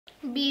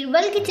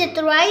बीरबल की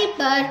चतुराई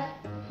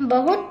पर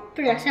बहुत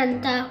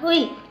प्रसन्नता हुई।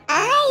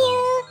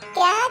 आयु,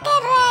 क्या कर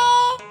रहा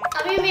है?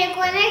 अभी मेरे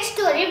को ना एक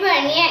स्टोरी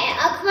पढ़नी है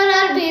अकबर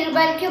और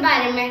बीरबल के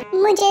बारे में।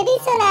 मुझे भी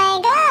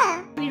सुनाएगा?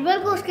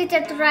 बीरबल को उसकी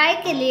चतुराई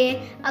के लिए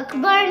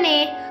अकबर ने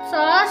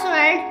 100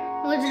 स्वर्ण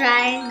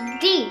मुद्राएं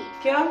दी।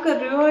 क्या कर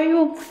रहे हो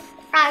आयु?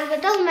 आज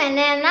बताओ,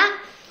 मैंने ना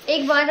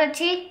एक बहुत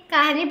अच्छी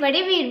कहानी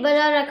पढ़ी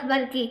बीरबल और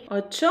अकबर की।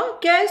 अच्छा,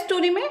 क्या है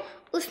स्टोरी में?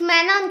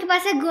 उसमें ना उनके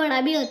पास एक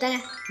घोड़ा भी होता है।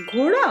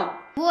 घोड़ा?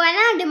 वो है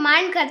ना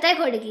डिमांड करता है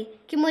घोड़े की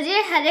कि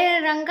मुझे हरे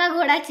रंग का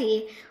घोड़ा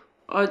चाहिए।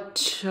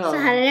 अच्छा, तो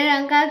हरे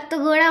रंग का तो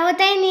घोड़ा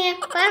होता ही नहीं है।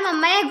 पर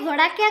मम्मा, ये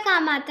घोड़ा क्या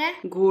काम आता है?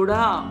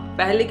 घोड़ा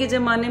पहले के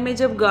जमाने में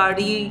जब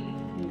गाड़ी,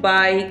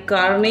 बाइक,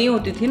 कार नहीं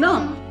होती थी ना,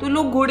 तो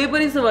लोग घोड़े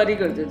पर ही सवारी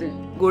करते थे।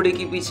 घोड़े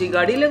के पीछे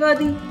गाड़ी लगा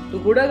दी तो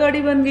घोड़ा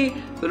गाड़ी बन गई।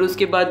 फिर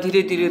उसके बाद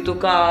धीरे धीरे तो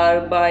कार,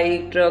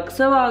 बाइक, ट्रक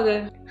सब आ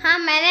गए। हाँ,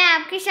 मैंने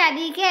आपकी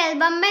शादी के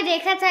एल्बम में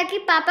देखा था कि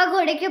पापा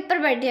घोड़े के ऊपर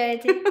बैठे हुए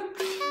थे।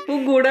 वो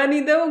घोड़ा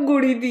नहीं था, वो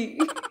घोड़ी थी।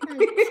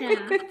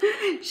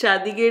 अच्छा।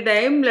 शादी के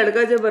टाइम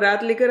लड़का जब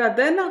बारात लेकर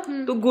आता है ना,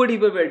 तो घोड़ी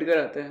पर बैठ कर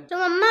आता है। तो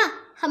मम्मा,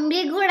 हम भी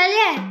एक घोड़ा ले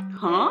आए?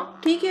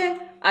 हाँ ठीक है,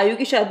 आयु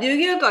की शादी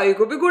होगी ना तो आयु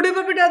को भी घोड़े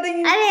पर बिठा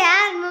देंगे। अरे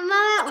यार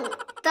मम्मा, मैं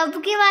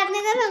तब की बात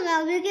नहीं कर रहा हूँ, मैं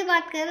अभी की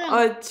बात कर रहा हूँ।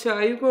 अच्छा,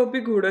 आयु को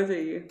अभी घोड़ा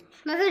चाहिए।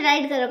 मैं फिर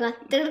राइड करूँगा।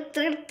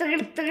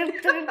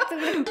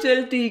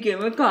 चल ठीक है,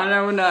 मैं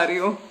खाना बना रही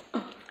हूँ।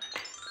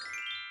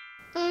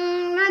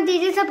 मैं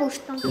दीदी से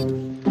पूछता हूँ।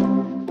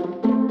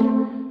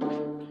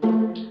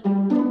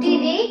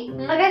 दीदी,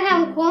 अगर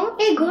हमको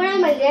एक घोड़ा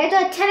मिल जाए तो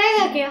अच्छा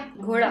रहेगा क्या?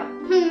 घोड़ा?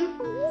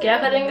 क्या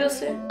करेंगे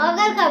उससे?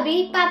 अगर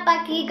कभी पापा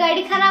की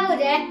गाड़ी खराब हो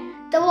जाए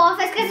तो वो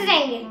ऑफिस कैसे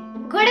जाएंगे?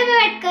 घोड़े पे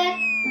बैठकर।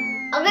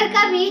 अगर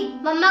कभी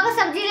मम्मा को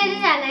सब्जी लेने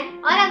जाना है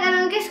और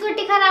अगर उनकी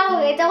स्कूटी खराब हो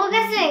गई तो वो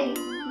कैसे जाएंगे?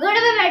 घोड़े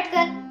पे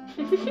बैठकर।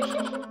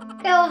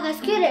 क्या वो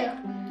हंस क्यों रहे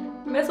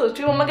हो? मैं सोच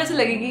रही हूँ मम्मा कैसे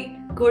लगेगी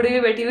घोड़े पे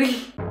बैठी हुई।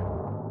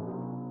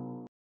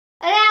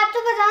 अरे आप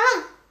तो बताओ ना।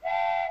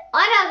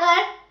 और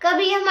अगर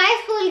कभी हमारे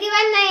स्कूल की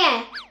वैन नहीं आए,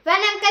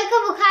 वैन अंकल को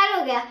बुखार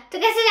हो गया तो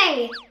कैसे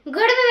जाएंगे?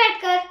 घोड़े पे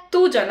बैठकर।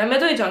 तू जाना, मैं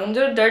तो ही जाऊंगी,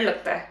 मुझे डर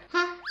लगता है।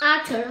 हाँ,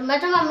 आप छोड़ो, मैं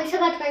तो मम्मी से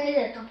बात करने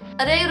देता हूँ।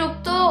 अरे रुक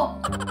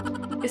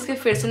तो, इसकी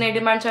फिर से नई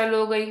डिमांड चालू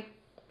हो गई।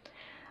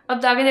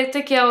 अब आगे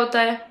देखते क्या होता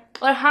है।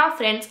 और हाँ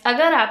फ्रेंड्स,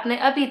 अगर आपने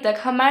अभी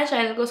तक हमारे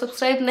चैनल को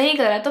सब्सक्राइब नहीं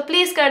करा तो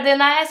प्लीज कर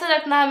देना, ऐसा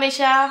रखना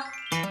हमेशा।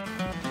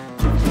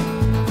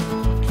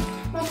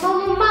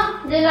 मम्मा,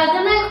 दिला दो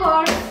ना एक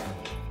हॉर्स।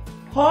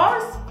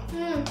 हॉर्स?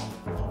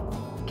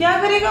 क्या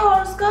करेगा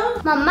हॉर्स का?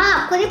 मम्मा,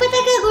 आपको नहीं पता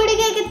कि घोड़े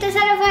के कितने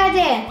सारे फायदे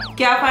हैं?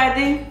 क्या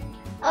फायदे?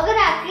 अगर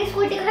आपकी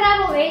स्कूटी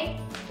खराब हो गई,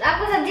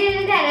 आपको सब्जी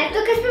लेने जाना है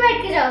तो किस पे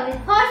बैठ के जाओगे?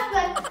 हॉर्स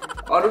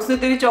पर। और उसने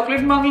तेरी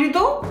चॉकलेट मांग ली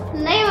तो?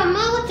 नहीं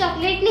मम्मा, वो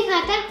चॉकलेट नहीं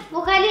खाता,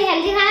 वो खाली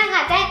हेल्दी खाना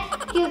खाता है,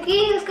 क्योंकि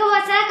उसको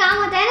बहुत सारा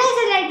काम होता है ना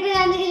इसे लाइट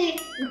लगाने के लिए।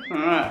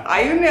 हाँ,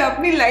 आयु ने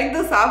अपनी लाइन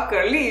तो साफ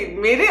कर ली।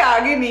 मेरे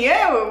आगे नहीं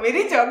है वो,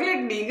 मेरी चॉकलेट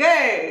नहीं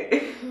गए।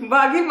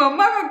 बाकी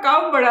मम्मा का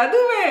काम बढ़ा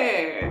दूं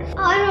मैं।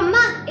 और मम्मा,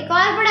 एक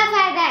और बड़ा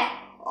फायदा है।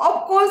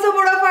 अब कौन सा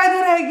बड़ा फायदा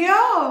रह गया?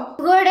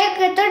 घोड़े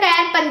के तो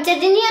टायर पंचर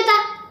ही नहीं होता,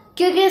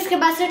 क्योंकि उसके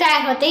पास तो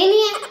टायर होते ही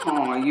नहीं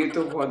है। हाँ, ये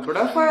तो बहुत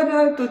बड़ा फायदा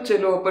है। तो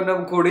चलो अपन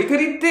अब घोड़े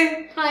खरीदते।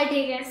 हाँ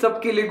ठीक है।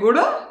 सबके लिए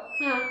घोड़ा।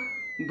 हाँ।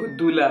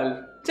 बुद्धू लाल,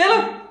 चलो।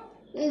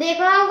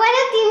 देखो, हमको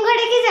ना 3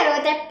 घोड़े की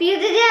जरूरत है। पीयू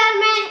दीदी और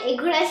मैं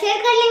एक घोड़ा शेयर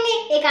कर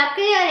लेंगे, एक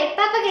आपके लिए और एक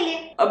पापा के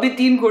लिए। अभी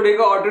 3 घोड़े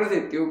का ऑर्डर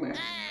देती हूँ मैं।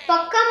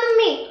 पक्का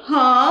मम्मी?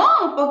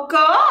 हाँ पक्का।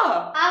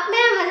 आप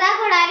मेरा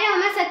मजाक उड़ा रहे हो,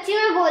 मैं सच्ची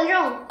में बोल रहा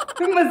हूँ।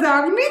 मैं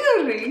मजाक नहीं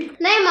कर रही।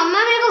 नहीं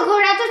मम्मा, मेरे को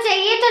घोड़ा तो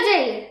चाहिए तो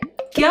चाहिए।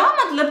 क्या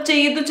मतलब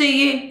चाहिए तो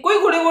चाहिए? कोई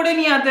घोड़े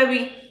नहीं आते अभी।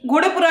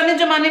 घोड़े पुराने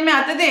जमाने में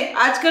आते थे,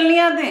 आजकल नहीं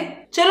आते।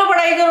 चलो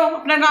पढ़ाई करो,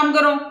 अपना काम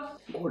करो।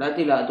 घोड़ा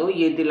दिला दो,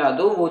 ये दिला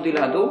दो, वो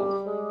दिला दो।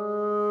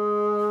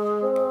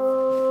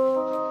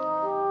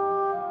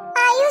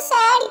 आयु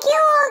सैड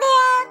क्यों हो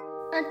गया?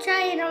 अच्छा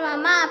हीरो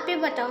मामा, आप ही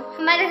बताओ,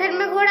 हमारे घर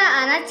में घोड़ा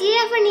आना चाहिए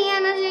या फिर नहीं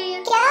आना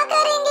चाहिए? क्या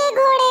करेंगे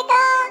घोड़े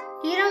का?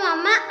 हीरो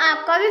मामा,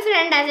 आपका भी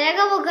फ्रेंड आ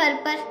जाएगा वो घर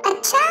पर।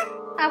 अच्छा,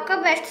 आपका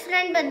बेस्ट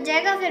फ्रेंड बन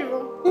जाएगा फिर वो।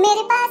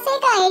 मेरे पास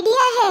एक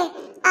आइडिया है।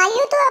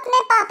 आयु, तो अपने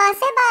पापा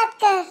से बात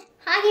कर।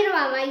 हाँ हीरो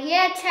मामा, ये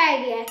अच्छा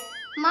आइडिया है।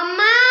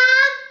 मम्मा,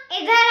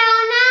 इधर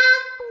आओ ना।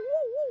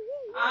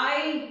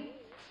 आई।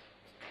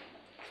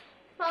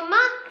 मम्मा,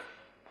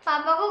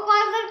 पापा को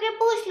कॉल करके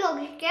पूछ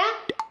लोगी क्या?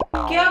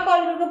 क्या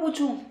कॉल करके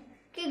पूछूं?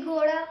 कि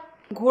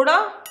घोड़ा?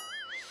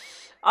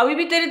 अभी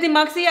भी तेरे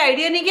दिमाग से ये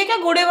आइडिया नहीं गया क्या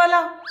घोड़े वाला?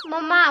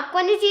 मम्मा, आपको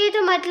नहीं चाहिए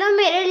तो मतलब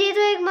मेरे लिए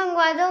तो एक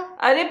मंगवा दो।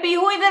 अरे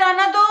पीहू, इधर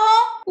आना तो।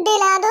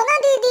 दिला दो ना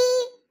दीदी।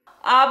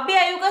 आप भी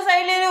आयु का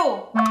साइड ले रहे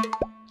हो?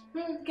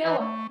 क्या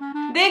हुआ?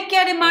 देख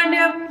क्या डिमांड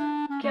है अब।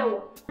 क्या हुआ?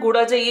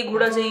 घोड़ा चाहिए,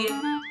 घोड़ा चाहिए।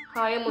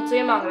 हाँ, ये मुझसे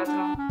ही मांग रहा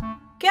था।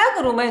 क्या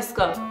करूं मैं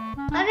इसका?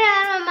 अरे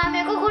यार मम्मा,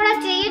 मेरे को घोड़ा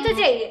चाहिए तो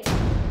चाहिए।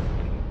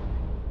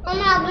 और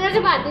मैं आपसे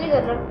बात नहीं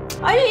कर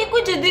रहा। अरे ये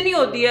कोई जिद्दी नहीं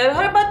होती यार,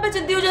 हर बात पे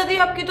जिद्दी हो जाती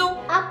है आपकी तो।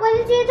 आपको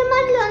नहीं चाहिए तो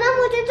मत लो ना,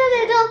 मुझे तो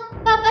दे दो।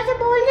 पापा से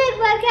बोल दो एक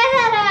बार, क्या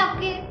जा रहा है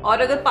आपके?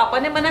 और अगर पापा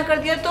ने मना कर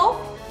दिया तो?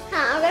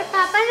 हाँ, अगर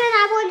पापा ने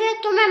ना बोल दिया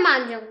तो मैं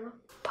मान जाऊंगा।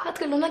 बात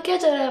कर लो ना, क्या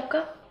चल रहा है आपका?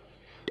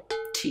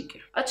 ठीक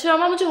है। अच्छा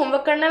मामा मुझे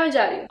होमवर्क करना है, मैं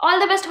जा रही हूँ। ऑल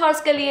द बेस्ट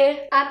हॉर्स के लिए।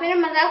 आप मेरा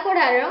मजाक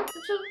उड़ा रहे हो?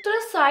 तुझे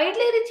साइड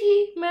ले रही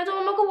थी, मैं तो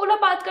मम्मा को बोला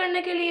बात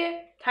करने के लिए।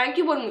 थैंक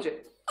यू बोल मुझे।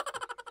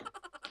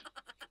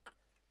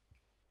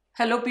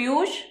 हेलो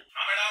पीयूष।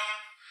 हाँ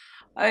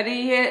मैडम। अरे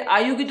ये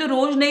आयु की तो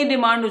रोज नई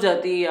डिमांड हो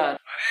जाती है यार।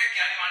 अरे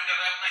क्या डिमांड कर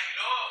रहा है अपना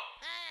हीरो?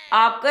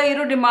 आपका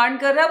हीरो डिमांड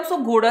कर रहा है उसको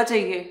घोड़ा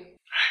चाहिए।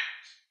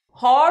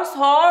 Horse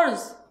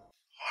horse.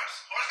 हॉर्स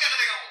हॉर्स क्या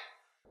करेगा वो?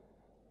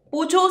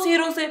 पूछो उस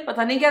हीरो से,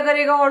 पता नहीं क्या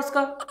करेगा हॉर्स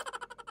का।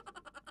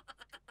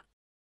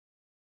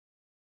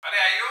 अरे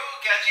आयु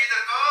क्या चाहिए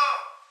तेरे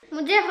को?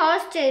 मुझे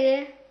हॉर्स चाहिए।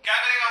 क्या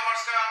करेगा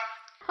हॉर्स का?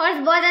 हॉर्स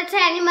बहुत अच्छा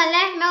एनिमल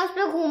है, मैं उस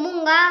पर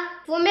घूमूंगा,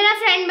 वो मेरा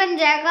फ्रेंड बन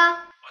जाएगा।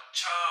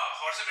 अच्छा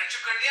हॉर्स से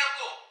फ्रेंडशिप करनी है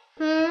आपको?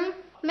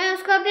 मैं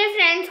उसको अपने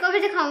फ्रेंड्स को भी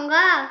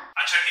दिखाऊंगा।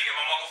 अच्छा ठीक है,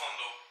 मम्मा को फोन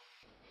दो।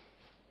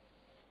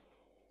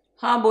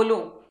 हाँ बोलो।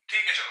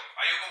 ठीक है चलो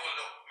आयु को बोल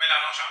दो, मैं ला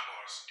रहा हूँ शाम को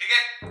हॉर्स। ठीक है?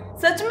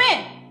 सच में?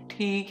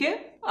 ठीक है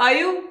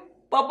आयु,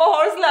 पापा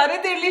हॉर्स ला रहे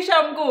तेरे लिए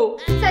शाम को।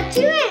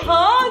 सच्ची में?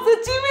 हाँ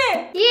सच्ची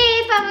में।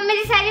 ये पापा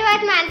मेरी सारी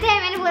बात मानते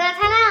हैं, मैंने बोला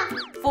था ना।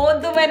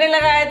 फोन तो मैंने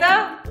लगाया था।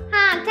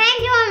 हाँ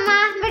थैंक यू मम्मा,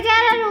 मैं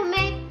जा रहा रूम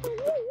में।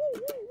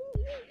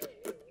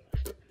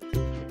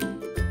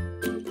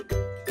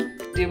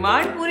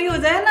 डिमांड पूरी हो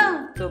जाए ना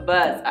तो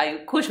बस आयु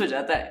खुश हो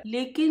जाता है।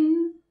 लेकिन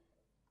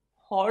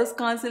हॉर्स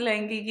कहाँ से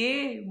लाएंगे, ये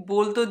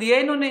बोल तो दिया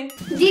इन्होंने।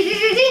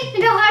 दीदी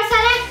मेरा हॉर्स आ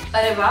रहा है।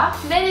 अरे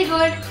वाह वेरी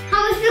गुड।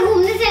 हम उस पे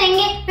घूमने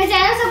चलेंगे, मैं जा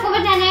रहा हूँ, सबको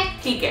बताना है।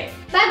 ठीक है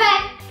बाय बाय।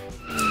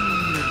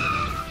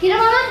 हीरो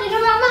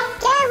मामा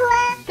क्या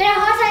हुआ? मेरा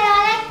हॉर्स आने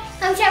वाला है,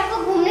 हम शाम को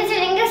घूमने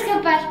चलेंगे उसके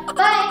ऊपर।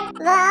 बाय।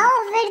 वाओ,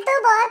 फिर तो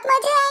बहुत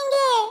मजे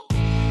आएंगे।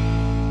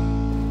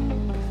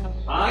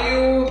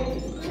 आयु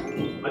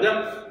आजा।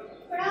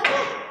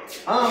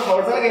 हाँ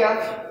हॉर्स आ गया।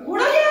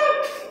 घोड़ा लिया?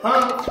 हाँ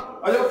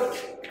आजो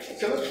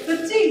चलो।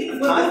 सच्ची?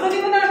 मजाक तो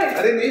नहीं बना रहे?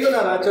 अरे नहीं बना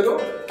रहा, चलो।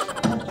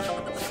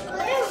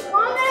 अरे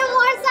वाह, मेरा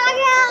हॉर्स आ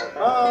गया।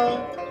 हाँ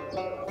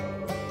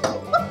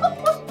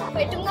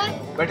बैठूंगा।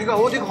 बैठेगा,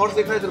 वो देख हॉर्स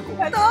देख रहा है तेरे को।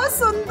 तो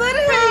सुंदर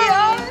है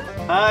यार।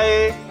 हाय।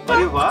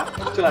 अरे वाह,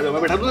 चल आ जाओ,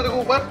 मैं बैठा दूँ तेरे को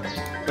ऊपर।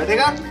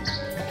 बैठेगा?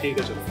 ठीक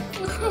है चलो।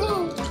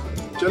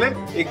 चले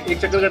एक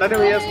चक्कर कटाने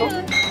भैया इसको।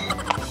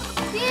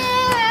 ये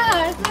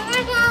हॉर्स में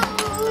बैठा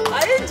हूँ।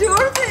 अरे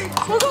जोर से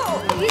भगो।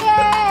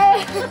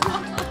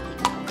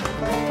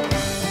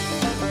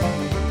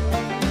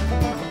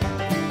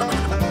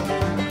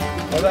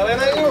 मजा आ रहा है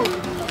ना आयु?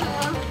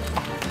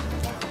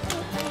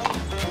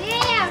 ये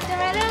अब तो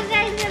मैं रोज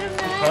राइड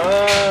करूंगा।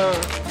 हाँ।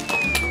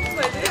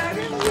 मजे आ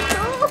रहे हैं मुझे।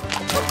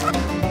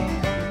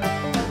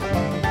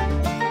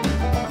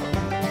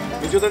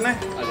 नीचे उतरना है?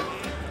 आजा।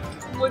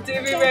 मुझे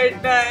भी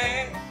बैठना है।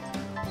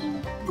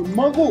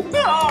 मम्मा को?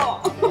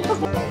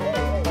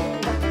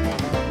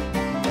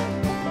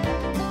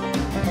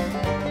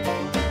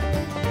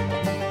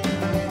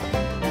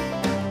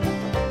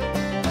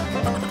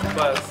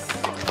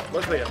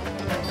 बस भैया।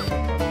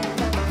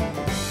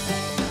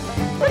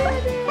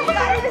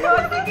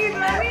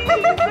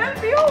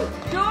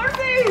 जोर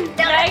से।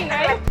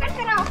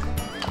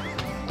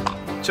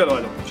 चलो आ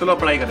जाओ, चलो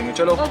पढ़ाई करेंगे,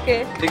 चलो।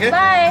 ओके ठीक है?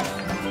 बाय।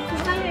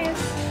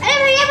 अरे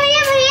भैया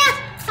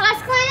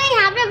हॉर्स को है ना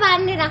यहाँ पे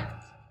बांध देना।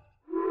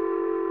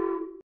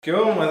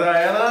 क्यों, मजा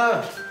आया ना?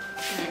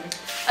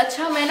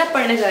 अच्छा मैं ना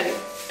पढ़ने जा रही हूँ।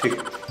 ठीक।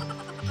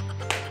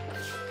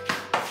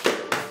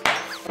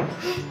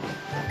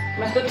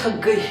 मैं तो थक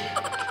गई।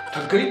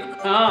 थक गई?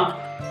 हाँ।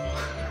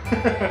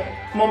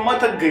 मम्मा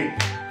थक गई।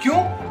 क्यों?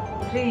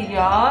 अरे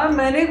यार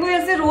मैंने कोई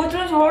ऐसे रोज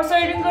रोज हॉर्स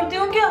राइडिंग करती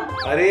हूँ क्या?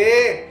 अरे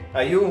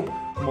आयु,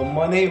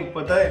 मम्मा नहीं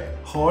पता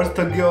है, हॉर्स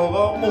थक गया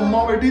होगा,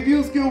 मम्मा बैठी थी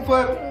उसके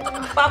ऊपर।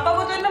 पापा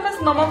को तो है ना बस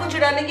मम्मा को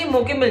चिढ़ाने के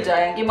मौके मिल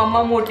जाए कि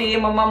मम्मा मोटी है,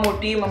 मम्मा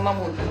मोटी है, मम्मा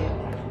मोटी है।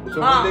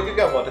 हाँ। देखिए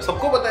क्या बात है,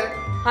 सबको पता है।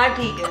 हाँ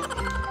ठीक है।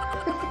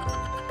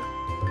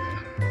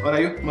 और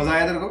आयु मजा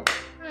आया तेरे को?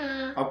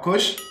 अब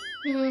खुश?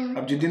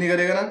 अब जिद्दी नहीं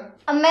करेगा ना?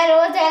 अब मैं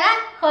रोज है ना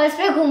हॉर्स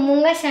पे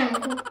घूमूंगा शाम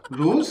को।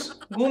 रोज?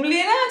 घूम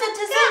लिए ना आज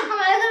अच्छे से?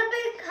 हमारे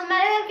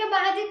घर के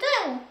बाहर ही तो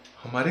है वो।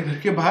 हमारे घर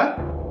के बाहर?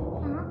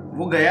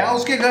 वो गया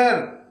उसके घर।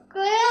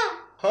 गया?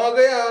 हाँ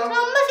गया।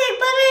 हम बस एक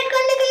बार वेट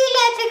करने के लिए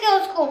लाए थे क्या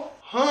उसको?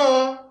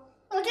 हाँ।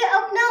 मुझे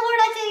अपना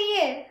घोड़ा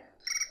चाहिए।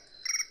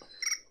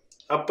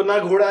 अपना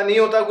घोड़ा नहीं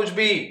होता कुछ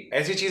भी,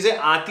 ऐसी चीजें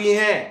आती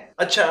हैं।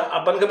 अच्छा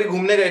अपन कभी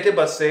घूमने गए थे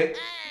बस से,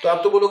 तो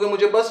आप तो बोलोगे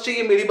मुझे बस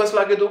चाहिए, मेरी बस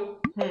ला के दो।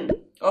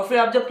 और फिर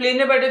आप जब प्लेन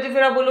में बैठे थे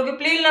फिर आप बोलोगे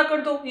प्लेन ला कर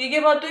दो, ये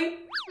क्या बात हुई?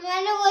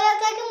 मैंने बोला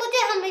था कि मुझे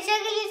हमेशा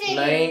के लिए चाहिए।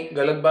 नहीं,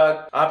 गलत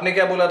बात। आपने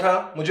क्या बोला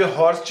था? मुझे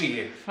हॉर्स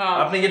चाहिए। हाँ।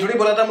 आपने ये थोड़ी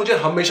बोला था मुझे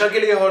हमेशा के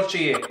लिए हॉर्स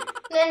चाहिए।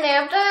 नहीं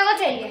अब तो मेरे को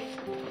चाहिए।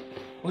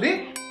 अरे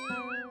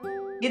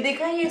ये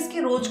देखा, ये इसके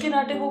रोज के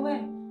नाटक हो गए।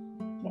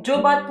 जो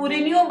बात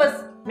पूरी नहीं हो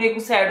बस मेरे को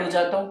सैड हो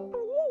जाता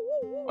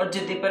हूँ और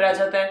जिद्दी पर आ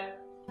जाता है।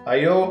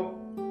 आयो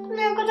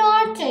मेरे को तो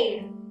और चाहिए।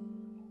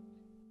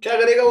 क्या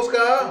करेगा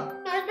उसका?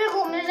 मैं उस पे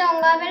घूमने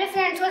जाऊंगा, मेरे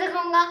फ्रेंड्स को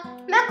दिखाऊंगा,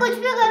 मैं कुछ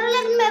भी करूँ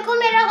लेकिन मेरे को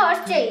मेरा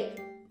हॉर्स चाहिए।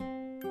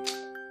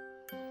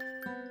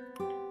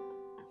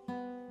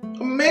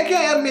 मैं क्या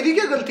यार, मेरी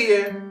क्या गलती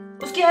है?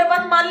 उसकी हर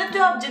बात मान लेते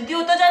हो आप, जिद्दी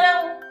होता जा रहा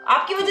हो।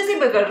 आपकी वजह से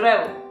बिगड़ रहा है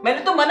वो। मैंने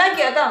तो मना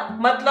किया था,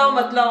 मत लाओ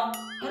मत लाओ।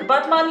 हर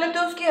बात मान लेते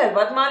हो उसकी, हर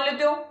बात मान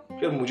लेते हो।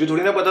 यार मुझे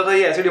थोड़ी ना पता था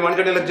ये ऐसे डिमांड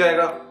करने लग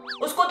जाएगा।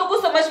 उसको तो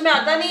कुछ समझ में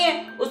आता नहीं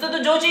है। उसने तो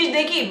जो चीज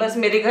देखी बस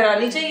मेरे घर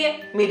आनी चाहिए,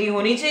 मेरी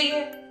होनी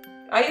चाहिए।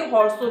 आयु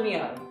हॉर्स तो नहीं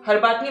यार, हर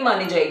बात नहीं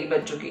मानी जाएगी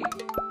बच्चों की।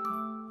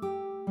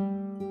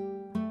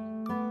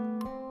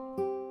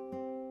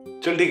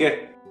 चल ठीक है,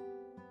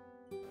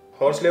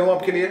 हॉर्स ले आऊं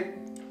आपके लिए।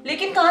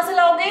 लेकिन कहाँ से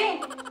लाओगे?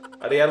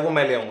 अरे यार वो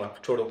मैं ले आऊंगा,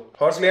 छोड़ो।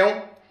 हॉर्स ले आऊं?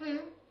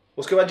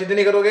 उसके बाद जिद्दी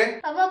नहीं करोगे?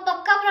 अब वो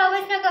पक्का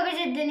प्रॉमिस मैं कभी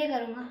जिद नहीं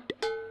करूंगा।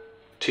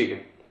 ठीक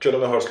है चलो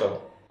मैं हॉर्स लाऊं।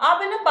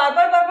 आप है ना बार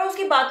बार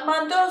उसकी बात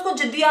मानते हो और उसको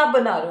जिद्दी आप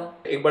बना रहे हो।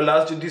 एक बार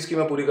लास्ट जिद्दी इसकी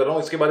मैं पूरी कर रहा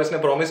हूँ, इसके बाद इसने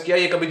प्रॉमिस किया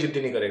ये कभी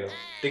जिद्दी नहीं करेगा,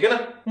 ठीक है ना?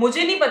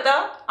 मुझे नहीं पता,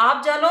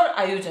 आप जानो और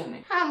आयु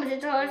जाने। हाँ मुझे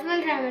तो हॉर्स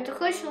मिल रहा है, मैं तो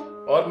खुश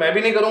हूँ। और मैं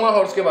भी नहीं करूंगा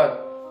हॉर्स के बाद,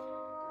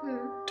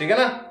 ठीक है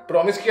ना?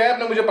 प्रॉमिस किया है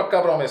आपने मुझे,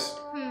 पक्का प्रॉमिस।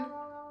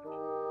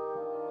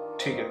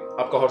 ठीक है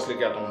आपका हॉर्स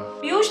लेके आता हूँ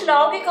मैं। पीयूष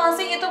लाओगे कहाँ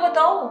से ये तो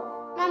बताओ।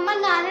 मम्मा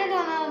लाने दो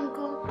ना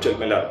उनको। चल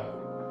मैं ला रहा हूँ।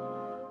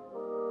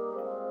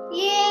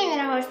 ये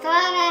मेरा हॉर्स आ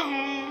रहा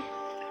है।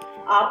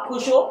 आप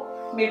खुश हो?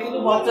 मेरे को तो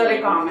बहुत सारे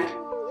काम है।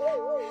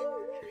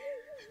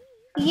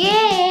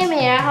 ये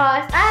मेरा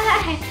हॉर्स आ रहा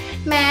है,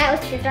 मैं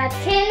उसके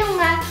साथ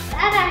खेलूंगा।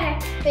 आ रहा है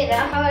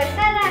मेरा हॉर्स,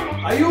 आ रहा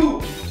है। आयु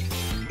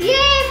ये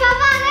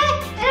पापा आ गए,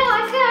 मेरा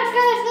हॉर्स का।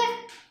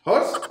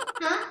 हॉर्स?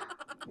 हाँ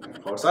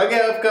हॉर्स आ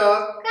गया आपका।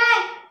 क्या है?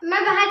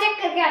 मैं बाहर चेक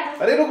करके आता हूँ।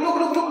 अरे रुक रुक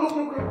रुक रुक रुक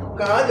रुक रुक,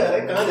 कहाँ जा रहा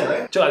है कहाँ जा रहा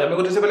है? चल आजा, मेरे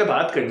को तुझसे पहले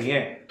बात करनी है।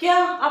 क्या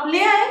आप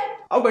ले आए?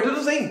 आओ बैठो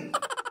तो सही।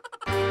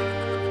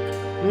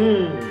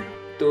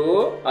 तो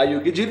आयु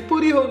की जिद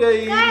पूरी हो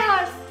गई। क्या है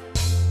हॉर्स?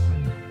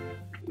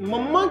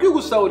 मम्मा क्यों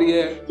गुस्सा हो रही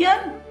है?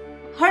 यार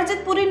हर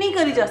जिद पूरी नहीं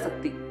करी जा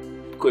सकती।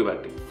 कोई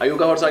बात नहीं, आयु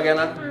का हॉर्स आ गया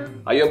ना?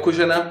 आयु अब खुश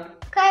है ना?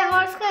 क्या है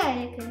हॉर्स? का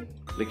है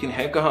लेकिन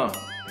है कहाँ?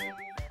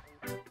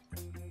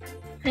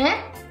 है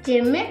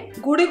जेब में।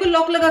 घोड़े को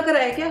लॉक लगा कर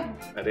आया क्या?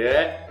 अरे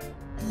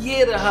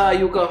ये रहा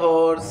आयु का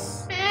हॉर्स।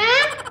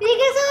 ये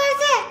कैसा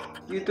हॉर्स है?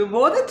 ये तो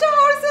बहुत अच्छा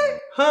हॉर्स है।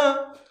 हाँ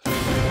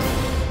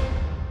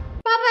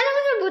पापा ने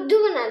मुझे बुद्धू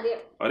बना दिया।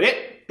 अरे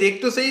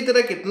देख तो सही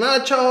तेरा कितना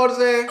अच्छा हॉर्स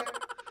है।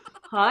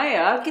 हाँ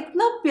यार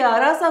कितना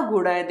प्यारा सा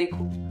घोड़ा है,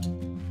 देखो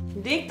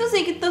देख तो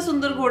सही कितना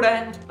सुंदर घोड़ा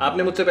है।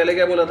 आपने मुझसे पहले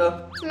क्या बोला था?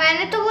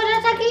 मैंने तो बोला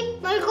था कि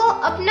मेरे को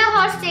अपना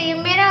हॉर्स चाहिए,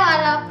 मेरा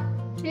वाला,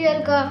 रियल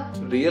का।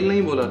 रियल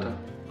नहीं बोला था,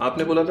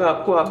 आपने बोला था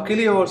आपको आपके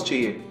लिए हॉर्स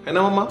चाहिए, है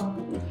ना मम्मा?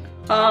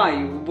 हाँ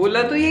यू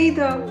बोला तो यही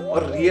था।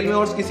 और रियल में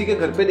हॉर्स किसी के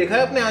घर पे देखा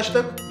है आपने आज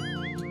तक?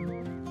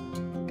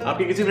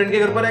 आपके किसी फ्रेंड के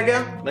घर पर है क्या?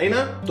 नहीं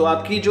ना? तो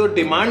आपकी जो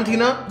डिमांड थी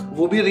ना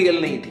वो भी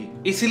रियल नहीं थी,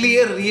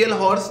 इसलिए रियल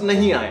हॉर्स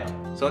नहीं आया।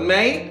 समझ में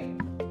आई?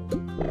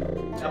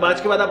 अब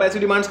आज के बाद आप ऐसी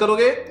डिमांड्स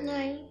करोगे?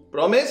 नहीं।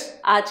 प्रॉमिस?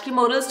 आज की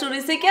मोरल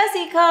स्टोरी से क्या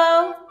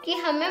सीखा? कि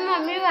हमें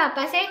मम्मी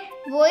पापा से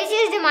वही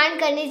चीज डिमांड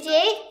करनी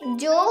चाहिए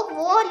जो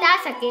वो ला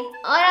सके,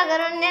 और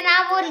अगर उन्होंने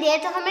ना बोल दिया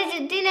तो हमें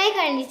जिद्दी नहीं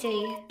करनी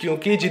चाहिए,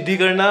 क्योंकि जिद्दी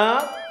करना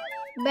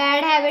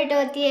बैड हैबिट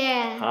होती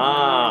है।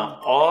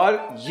 हाँ,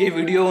 और ये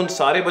वीडियो उन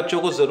सारे बच्चों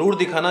को जरूर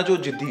दिखाना जो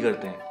जिद्दी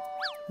करते हैं,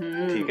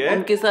 ठीक है?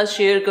 उनके साथ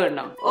शेयर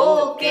करना।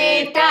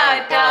 Okay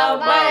tata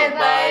bye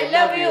bye,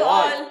 love you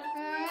all,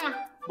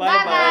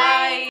 bye bye.